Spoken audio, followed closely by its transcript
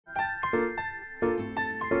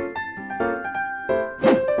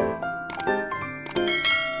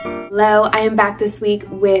Hello, I am back this week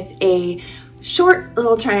with a short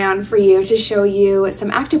little try on for you to show you some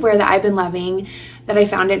activewear that I've been loving that I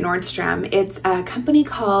found at Nordstrom. It's a company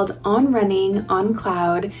called On Running, On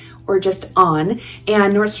Cloud, or just On,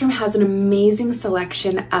 and Nordstrom has an amazing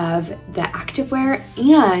selection of the activewear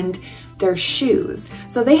and their shoes.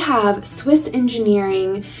 So they have Swiss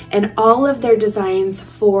engineering and all of their designs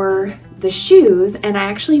for the shoes, and I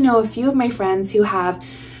actually know a few of my friends who have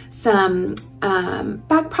some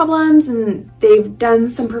back problems and they've done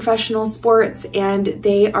some professional sports and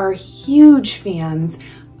they are huge fans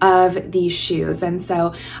of these shoes. And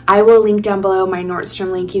so I will link down below my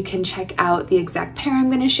Nordstrom link. You can check out the exact pair I'm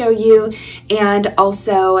going to show you and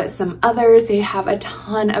also some others. They have a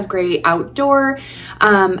ton of great outdoor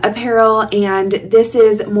apparel, and this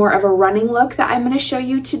is more of a running look that I'm going to show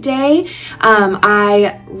you today.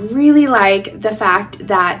 I really like the fact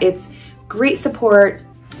that it's great support,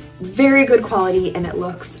 very good quality, and it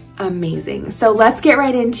looks amazing. So let's get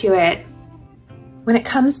right into it. When it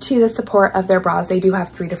comes to the support of their bras, they do have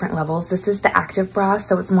 3 different levels. This is the active bra,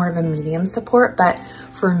 so it's more of a medium support, but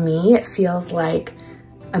for me, it feels like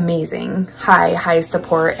amazing high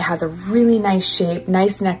support. It has a really nice shape,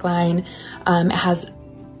 nice neckline. It has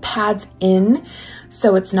pads in,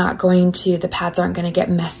 so it's not going to, the pads aren't going to get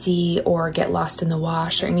messy or get lost in the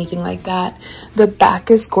wash or anything like that. The back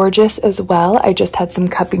is gorgeous as well. I just had some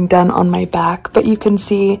cupping done on my back, but you can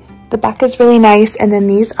see the back is really nice. And then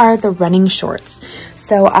these are the running shorts.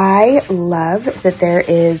 So I love that there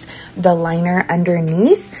is the liner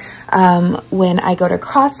underneath. When I go to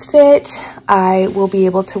CrossFit, I will be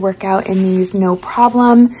able to work out in these no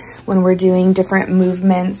problem when we're doing different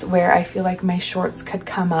movements where I feel like my shorts could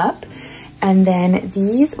come up. And then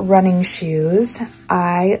these running shoes,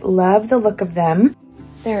 I love the look of them.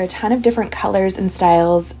 There are a ton of different colors and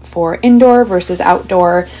styles for indoor versus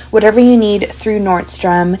outdoor, whatever you need through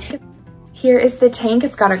Nordstrom. Here is the tank.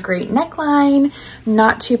 It's got a great neckline,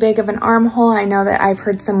 not too big of an armhole. I know that I've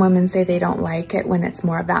heard some women say they don't like it when it's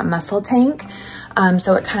more of that muscle tank.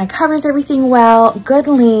 So it kind of covers everything well, good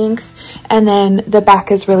length, and then the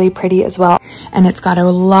back is really pretty as well. And it's got a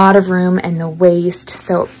lot of room in the waist,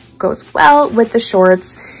 so it goes well with the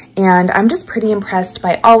shorts. And I'm just pretty impressed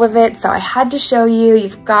by all of it. So I had to show you,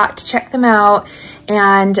 you've got to check them out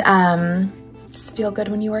and just feel good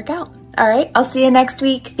when you work out. All right, I'll see you next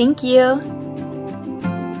week. Thank you.